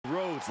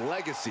Rhodes'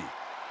 legacy.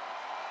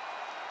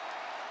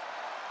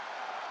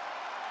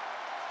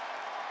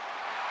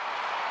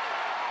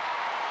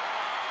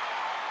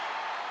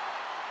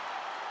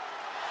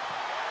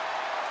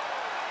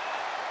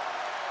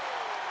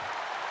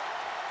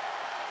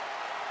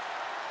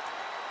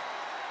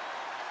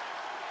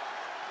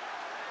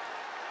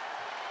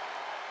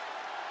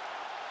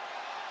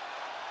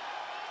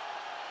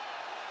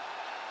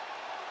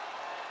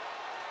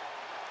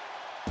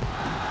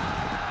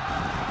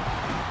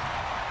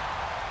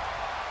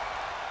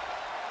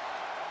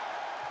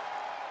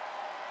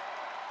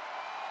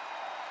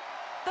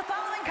 The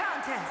following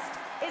contest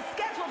is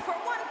scheduled for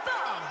one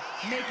fall,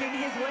 making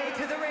his way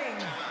to the ring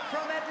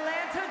from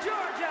Atlanta,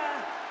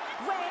 Georgia,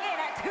 weighing in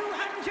at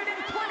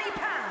 220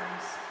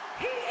 pounds.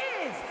 He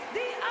is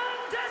the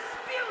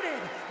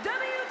undisputed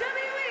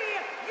WWE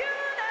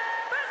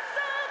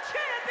Universal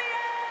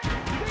Champion,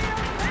 the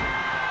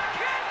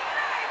American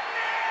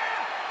Nightmare,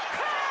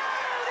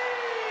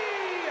 Cody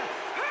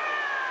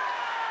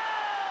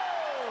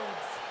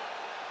Rhodes!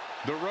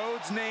 The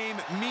Rhodes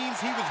name means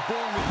he was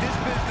born with this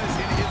business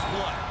in his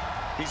blood.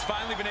 He's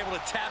finally been able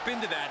to tap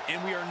into that,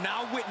 and we are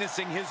now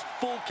witnessing his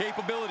full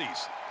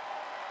capabilities.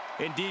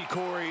 Indeed,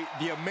 Corey,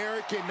 the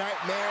American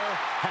Nightmare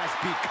has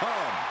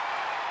become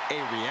a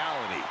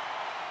reality.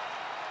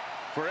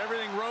 For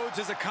everything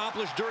Rhodes has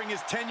accomplished during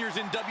his tenures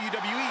in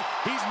WWE,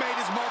 he's made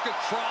his mark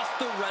across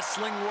the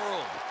wrestling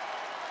world.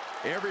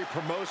 Every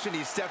promotion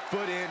he stepped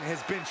foot in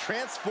has been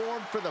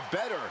transformed for the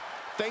better,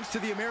 thanks to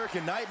the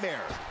American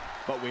Nightmare.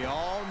 But we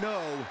all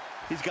know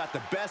he's got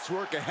the best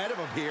work ahead of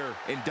him here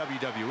in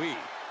WWE.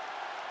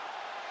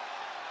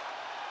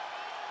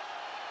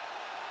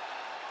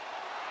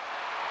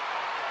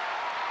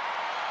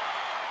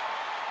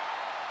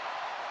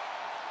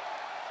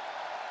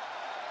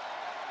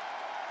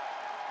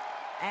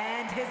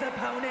 And his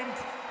opponent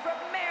from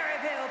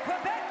Maryville,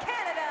 Quebec,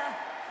 Canada,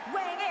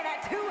 weighing in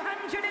at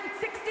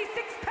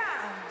 266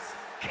 pounds,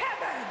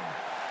 Kevin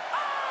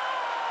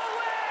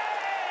Owens!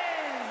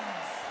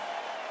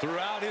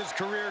 Throughout his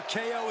career,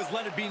 KO has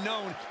let it be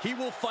known he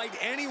will fight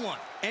anyone,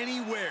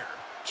 anywhere.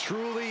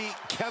 Truly,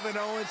 Kevin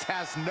Owens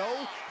has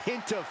no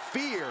hint of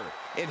fear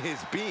in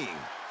his being.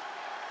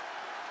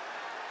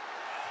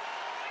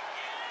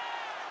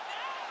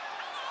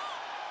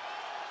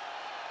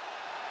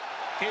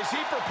 Is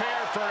he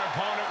prepared for an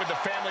opponent with the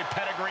family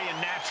pedigree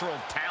and natural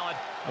talent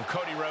of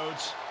Cody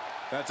Rhodes?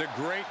 That's a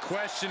great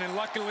question, and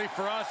luckily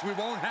for us, we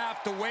won't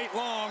have to wait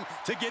long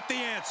to get the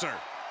answer.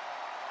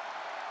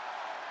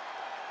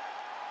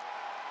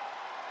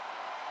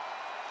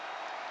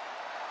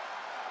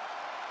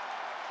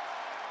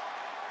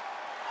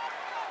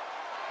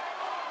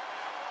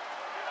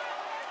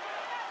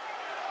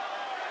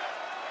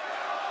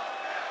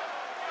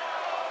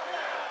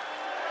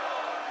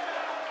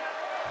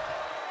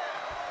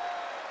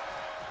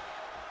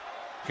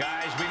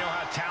 Guys, we know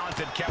how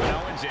talented Kevin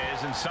Owens is,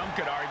 and some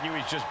could argue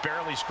he's just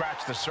barely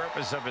scratched the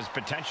surface of his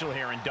potential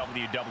here in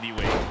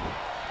WWE.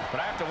 But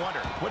I have to wonder,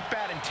 what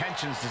bad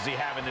intentions does he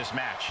have in this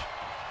match?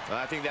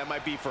 Well, I think that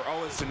might be for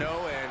Owens to know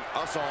and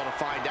us all to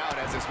find out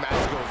as this match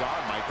goes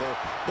on, Michael.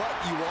 But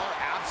you are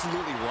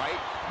absolutely right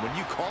when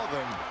you call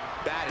them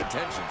bad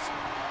intentions.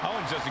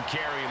 Owens doesn't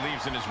care who he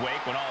leaves in his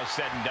wake when all is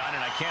said and done,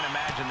 and I can't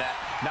imagine that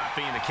not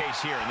being the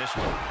case here in this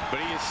one.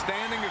 But he is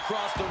standing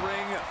across the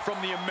ring from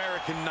the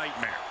American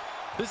Nightmare.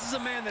 This is a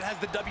man that has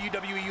the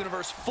WWE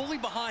Universe fully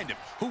behind him,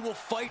 who will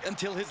fight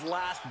until his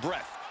last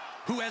breath,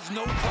 who has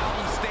no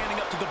problem standing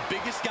up to the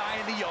biggest guy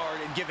in the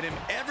yard and giving him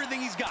everything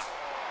he's got,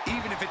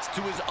 even if it's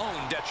to his own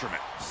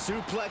detriment.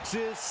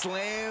 Suplexes,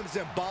 slams,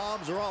 and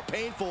bombs are all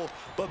painful,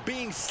 but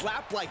being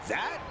slapped like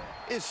that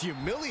is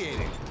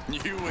humiliating.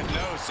 You would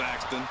know,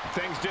 Saxton.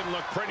 Things didn't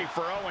look pretty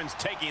for Owens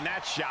taking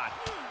that shot.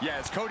 Yeah,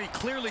 as Cody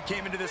clearly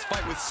came into this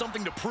fight with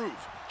something to prove.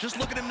 Just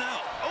look at him now.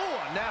 Oh,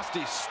 a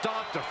nasty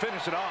stomp to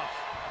finish it off.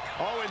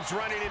 Owens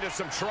running into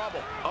some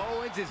trouble.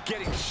 Owens is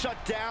getting shut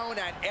down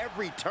at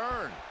every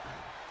turn.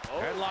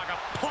 Headlock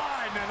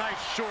applied and a nice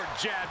short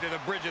jab to the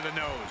bridge of the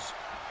nose.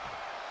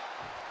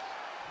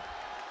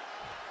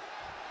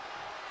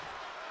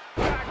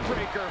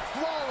 Backbreaker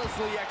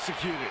flawlessly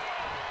executed.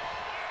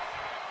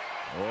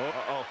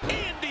 Uh-oh.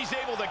 And he's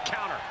able to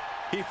counter.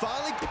 He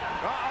finally...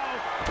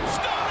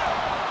 Stunner!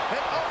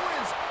 And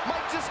Owens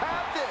might just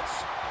have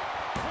this.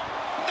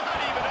 Not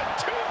even a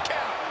 2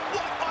 count.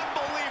 What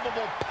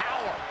unbelievable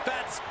power.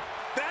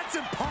 That's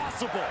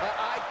impossible.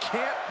 I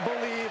can't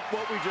believe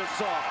what we just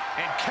saw.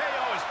 And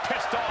KO is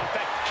pissed off.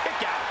 That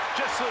kick out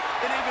just lit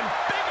an even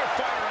bigger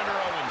fire under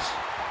Owens.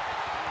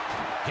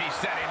 He's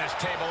setting this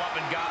table up,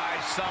 and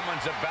guys,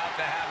 someone's about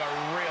to have a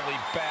really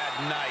bad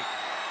night.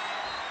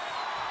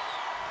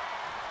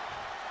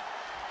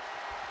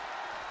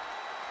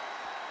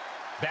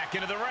 Back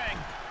into the ring.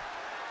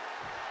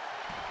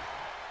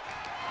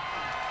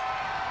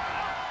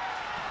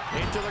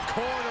 Into the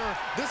corner.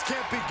 This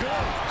can't be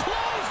good.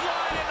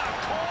 Clothesline in the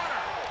corner.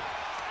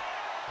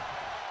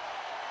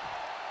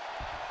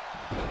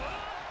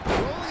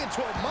 Rolling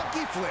into a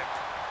monkey flip.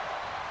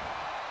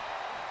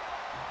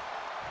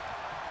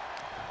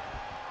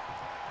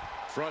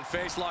 Front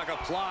face lock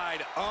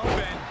applied, up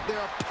and... Their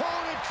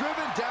opponent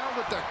driven down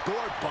with the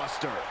gourd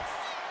buster.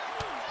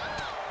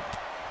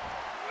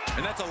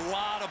 And that's a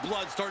lot of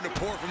blood starting to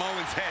pour from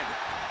Owens' head.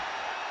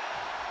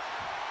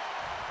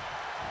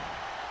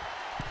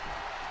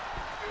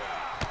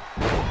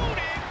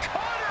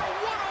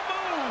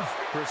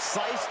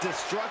 Precise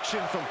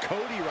destruction from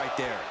Cody right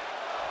there.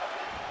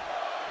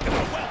 And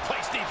a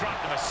well-placed knee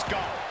drop to the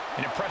skull.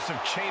 An impressive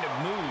chain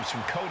of moves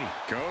from Cody.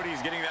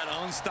 Cody's getting that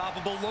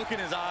unstoppable look in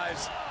his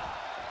eyes.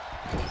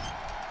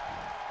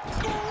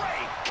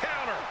 Great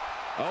counter.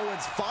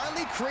 Owens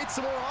finally creates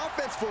some more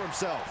offense for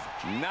himself.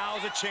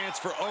 Now's a chance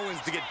for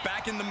Owens to get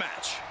back in the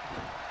match.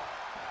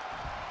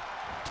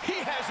 He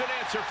has an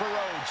answer for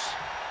Rhodes.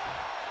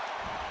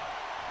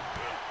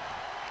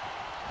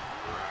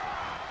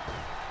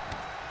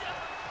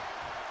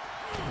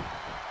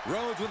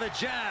 Rhodes with a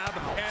jab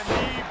and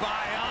the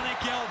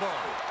bionic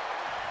elbow.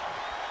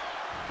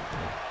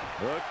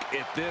 Look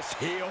at this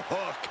heel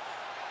hook.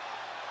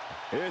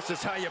 This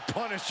is how you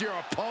punish your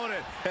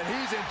opponent, and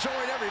he's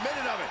enjoying every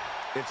minute of it.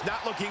 It's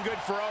not looking good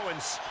for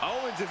Owens.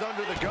 Owens is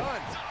under the gun.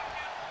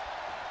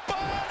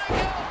 Bionic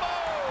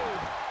elbow!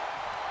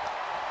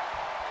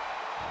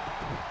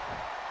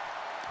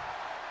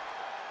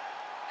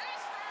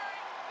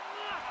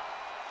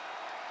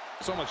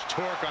 So much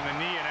torque on the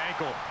knee and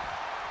ankle.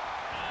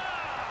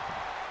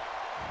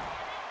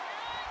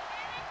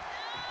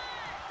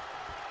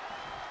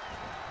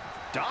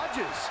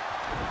 Dodges.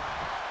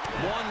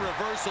 One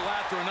reversal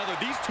after another.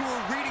 These two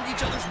are reading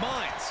each other's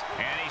minds.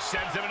 And he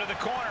sends him into the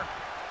corner.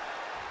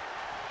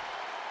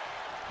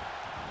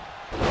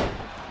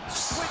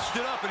 Switched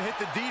it up and hit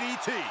the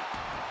DDT.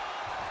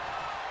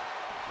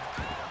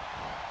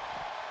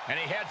 And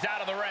he heads out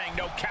of the ring.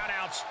 No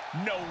countouts,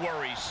 no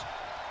worries.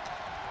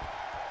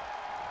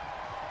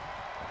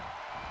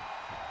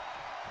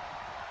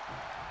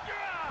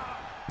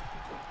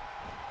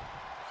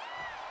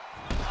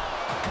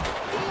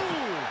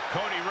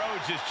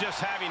 Is just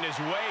having his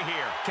way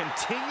here.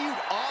 Continued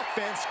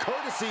offense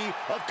courtesy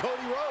of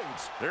Cody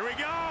Rhodes. Here we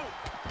go.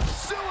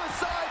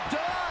 Suicide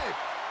dive.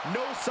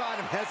 No sign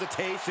of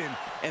hesitation,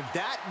 and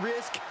that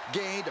risk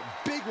gained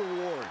big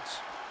rewards.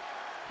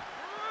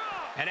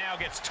 And now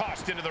gets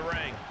tossed into the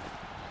ring.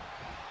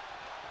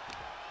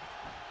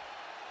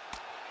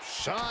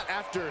 Shot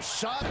after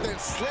shot, then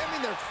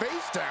slamming their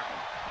face down.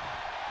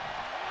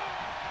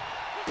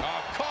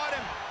 Oh, caught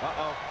him.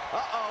 Uh-oh.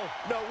 Uh-oh.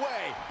 No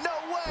way. No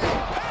way.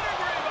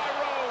 Pedigree by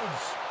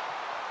Rhodes.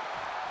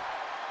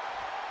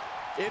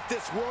 If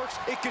this works,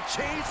 it could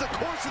change the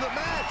course of the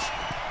match.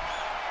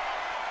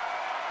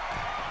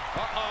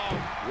 Uh-oh.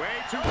 Way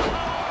too...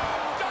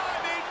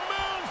 Diving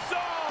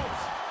moonsault.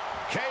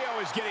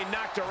 KO is getting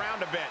knocked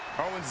around a bit.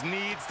 Owens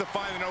needs to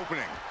find an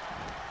opening.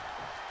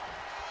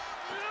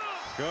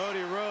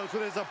 Cody Rhodes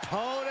with his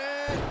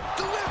opponent,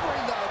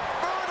 delivering the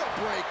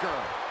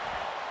vertebreaker.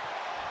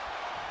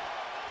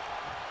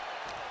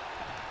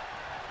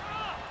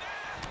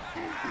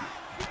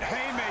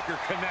 Haymaker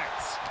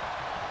connects.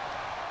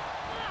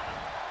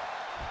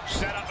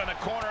 Set up in the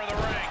corner of the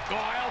ring.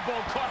 Oh, elbow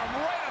caught him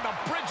right on the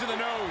bridge of the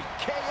nose.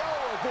 KO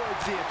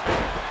avoids the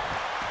attack.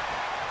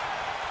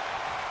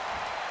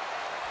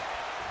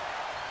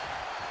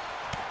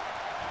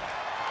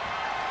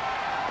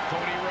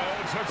 Cody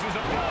Rhodes hooks his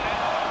opponent.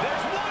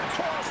 There's one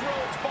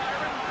crossroads,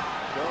 Byron.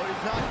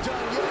 Cody's not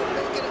done yet.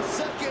 Make it a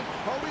second.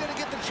 Are we going to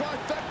get the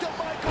trifecta,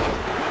 Michael?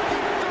 With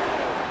the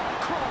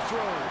third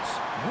crossroads.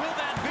 Will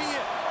that be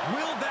it?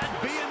 Will that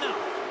be enough?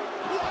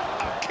 What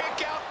a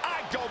kick out.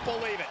 I don't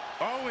believe it.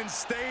 Owens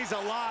stays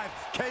alive.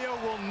 KO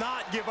will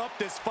not give up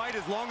this fight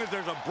as long as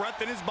there's a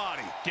breath in his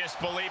body.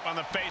 Disbelief on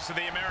the face of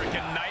the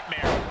American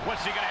Nightmare.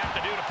 What's he going to have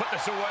to do to put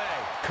this away?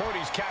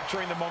 Cody's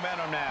capturing the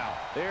momentum now.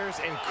 There's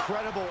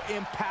incredible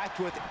impact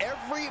with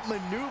every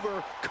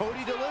maneuver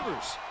Cody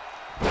delivers.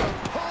 The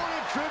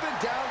opponent driven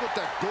down with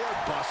the gourd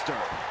buster.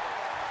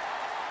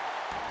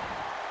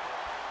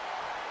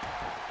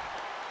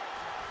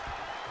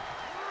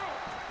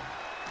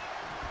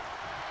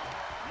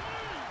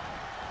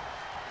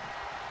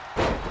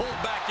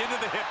 Pulled back into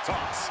the hip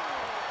toss.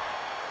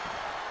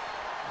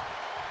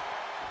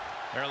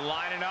 They're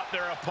lining up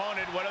their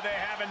opponent. What do they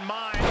have in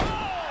mind?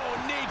 Oh,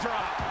 knee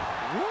drop.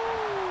 Woo!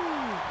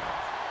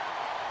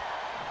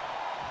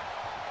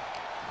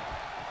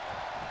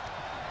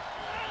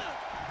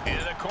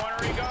 Into the corner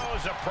he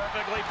goes. A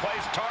perfectly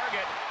placed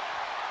target.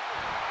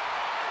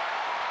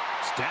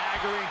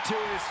 Staggering to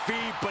his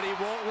feet, but he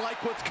won't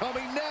like what's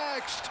coming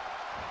next.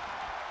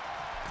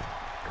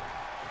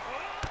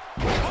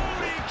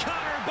 Cody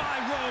countered by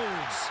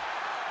Rhodes.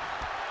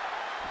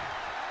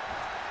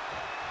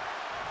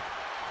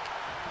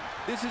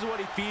 This is what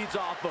he feeds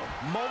off of.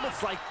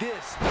 Moments like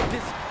this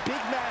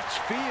big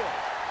match feel.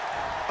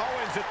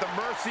 Owens at the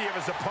mercy of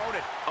his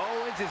opponent.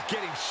 Owens is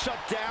getting shut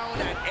down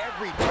at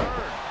every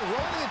turn.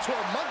 Rolling into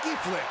a monkey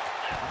flip.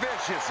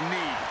 Vicious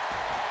knee.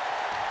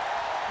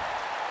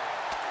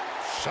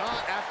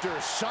 Shot after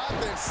shot,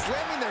 then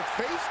slamming their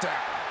face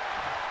down.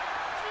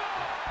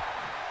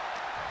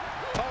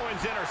 Owens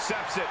Owens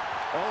intercepts it.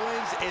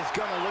 Owens is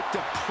going to look to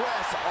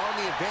press on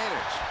the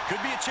advantage.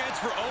 Could be a chance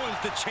for Owens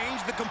to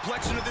change the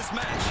complexion of this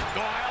match.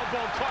 Oh,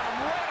 elbow caught him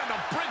right on the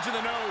bridge of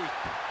the nose.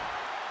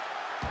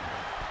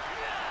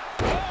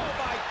 Oh,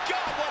 my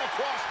God, what a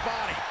cross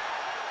body.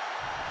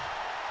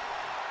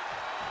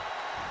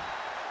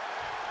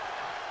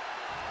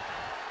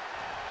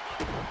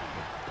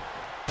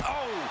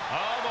 Oh,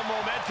 the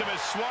momentum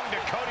has swung to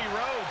Cody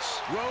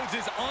Rhodes. Rhodes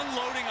is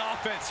unloading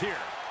offense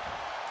here.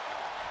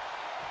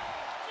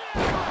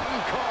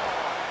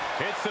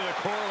 Hits to the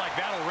core like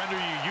that'll render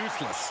you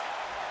useless.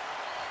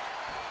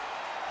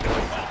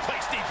 Well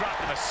placed knee drop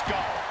to the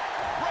skull.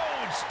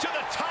 Rhodes to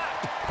the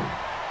top.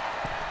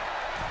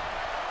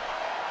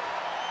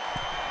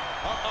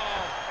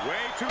 Uh-oh.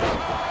 Way too...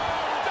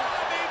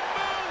 Diving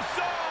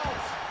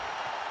moonsault.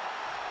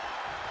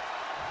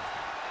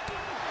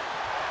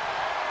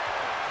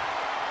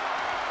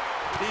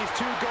 These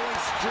two going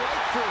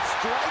strike for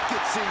strike,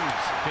 it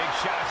seems. Big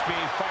shots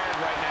being fired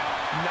right now.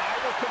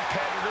 Neither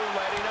competitor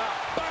letting up.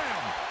 Bam!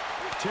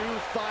 Two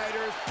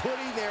fighters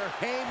putting their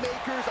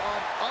haymakers on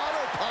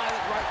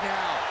autopilot right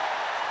now.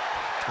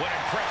 What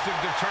impressive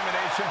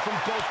determination from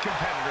both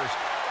competitors,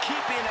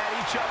 keeping at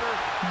each other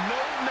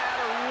no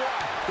matter what.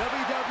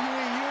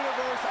 WWE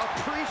Universe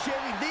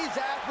appreciating these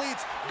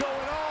athletes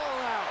going all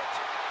out.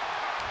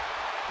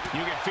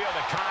 You can feel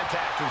the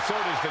contact, and so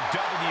does the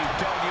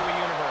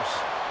WWE Universe.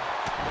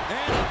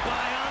 And a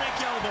bionic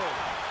elbow.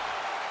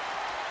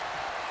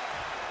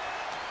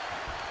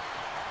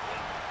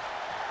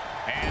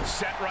 And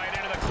set right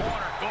into the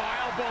corner. Oh,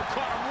 elbow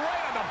caught him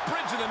right on the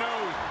bridge of the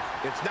nose.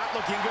 It's not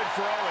looking good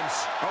for Owens.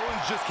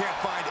 Owens just can't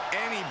find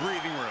any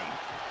breathing room.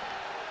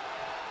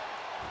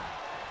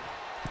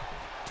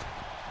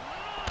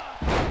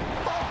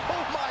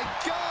 Oh my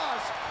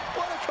gosh!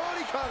 What a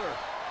Cody cutter!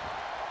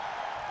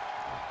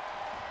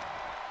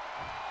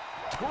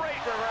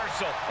 Great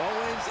reversal.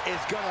 Owens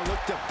is going to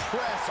look to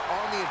press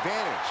on the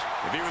advantage.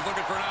 If he was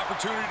looking for an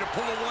opportunity to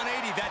pull a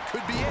 180, that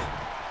could be it.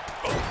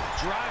 Oh,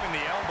 driving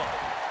the elbow.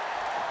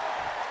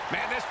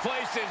 Man, this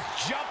place is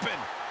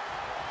jumping.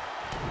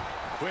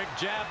 Quick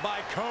jab by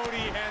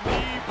Cody and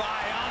the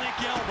bionic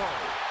elbow.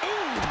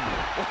 Ooh!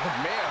 Oh,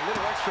 man, a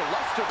little extra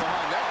luster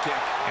behind that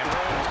kick. And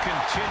Rhodes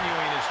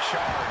continuing his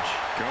charge.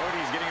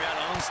 Cody's getting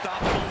that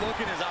unstoppable look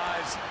in his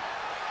eyes.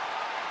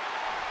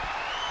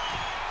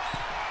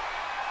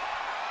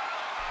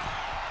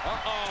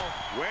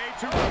 Uh-oh. Way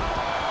too...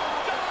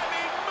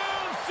 Diving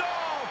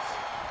moonsault!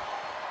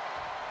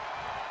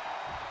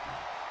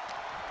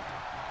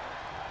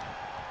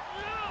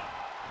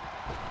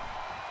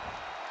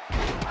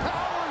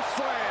 Power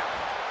slam!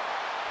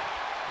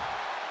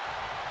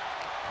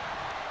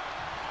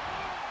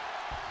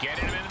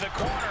 Getting him into the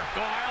corner.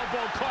 Oh,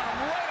 elbow caught him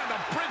right on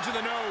the bridge of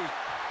the nose.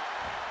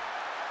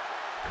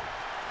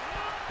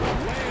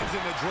 Lands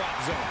in the drop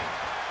zone.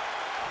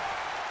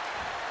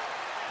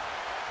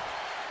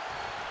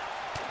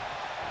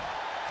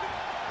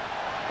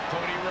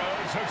 Cody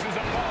Rhodes hooks his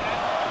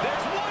opponent.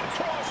 There's one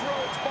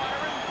crossroads,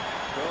 Byron.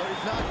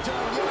 Cody's not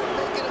done yet.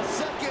 Making a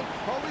second.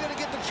 Are we going to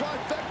get the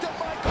trifecta,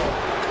 Michael?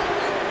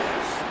 There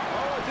it is.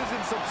 Owens is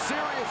in some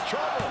serious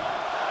trouble.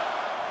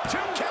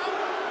 2 count.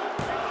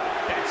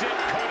 That's it.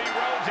 Cody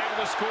Rhodes able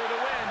to score the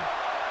win.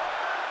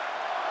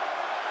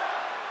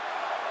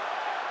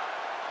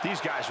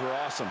 These guys were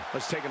awesome.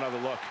 Let's take another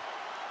look.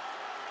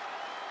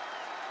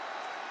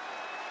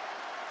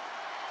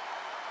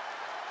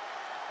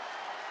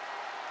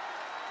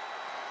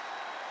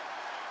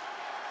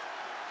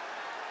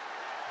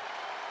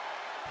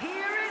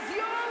 Here is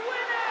your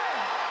winner,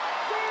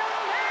 the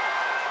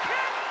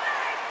American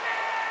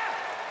Nightmare,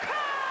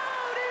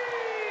 Cody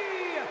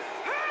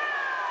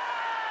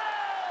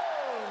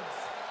Rhodes!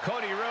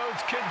 Cody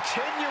Rhodes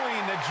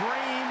continuing the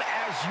dream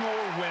as your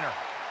winner.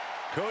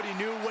 Cody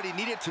knew what he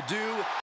needed to do